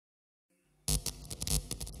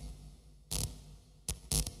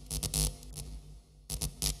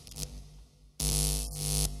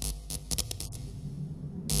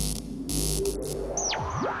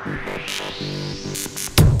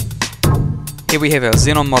Here we have our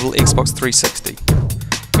Xenon model Xbox 360.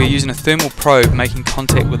 We are using a thermal probe making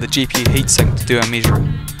contact with the GPU heatsink to do our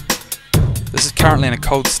measuring. This is currently in a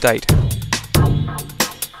cold state.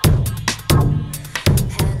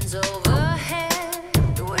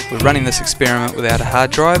 We're running this experiment without a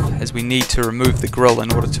hard drive as we need to remove the grill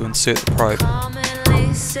in order to insert the probe.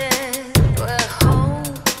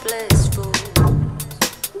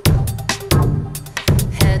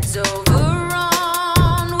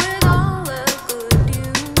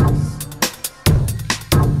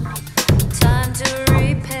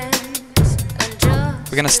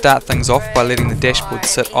 We're going to start things off by letting the dashboard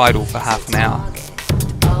sit idle for half an hour.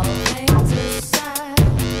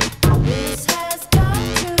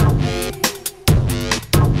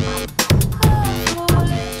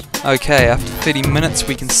 Okay, after 30 minutes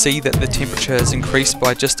we can see that the temperature has increased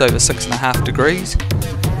by just over 6.5 degrees.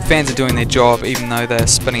 The fans are doing their job even though they are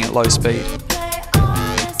spinning at low speed.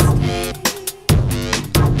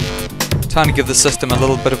 Time to give the system a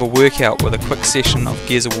little bit of a workout with a quick session of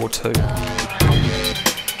Gears of War 2.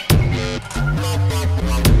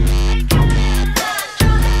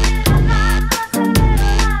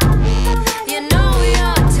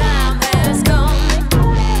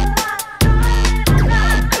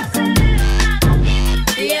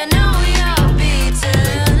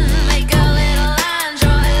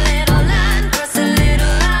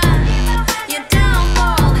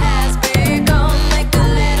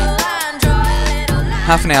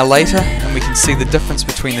 Half an hour later, and we can see the difference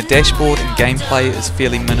between the dashboard and gameplay is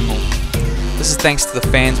fairly minimal. This is thanks to the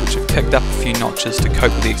fans, which have kicked up a few notches to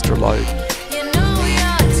cope with the extra load.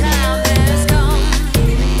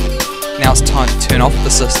 Now it's time to turn off the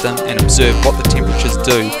system and observe what the temperatures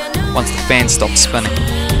do once the fan stops spinning.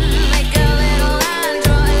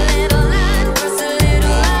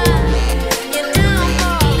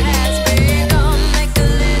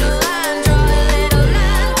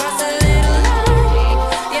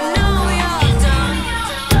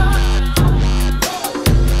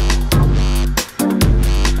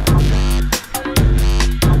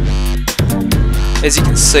 As you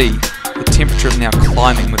can see, the temperature is now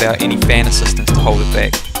climbing without any fan assistance to hold it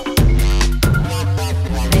back.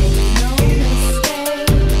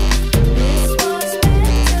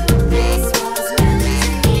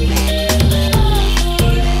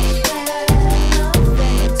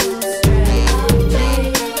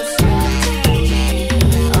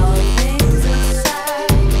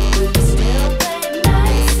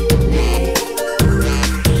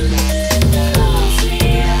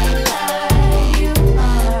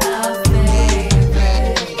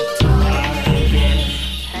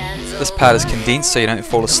 This part is condensed so you don't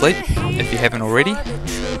fall asleep, if you haven't already.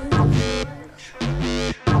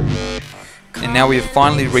 And now we have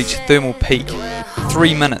finally reached thermal peak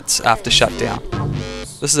 3 minutes after shutdown.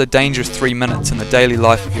 This is a dangerous 3 minutes in the daily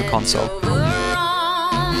life of your console.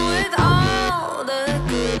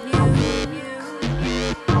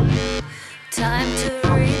 Time to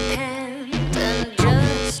repent and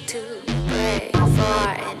just to pray for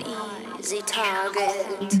an easy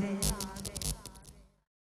target.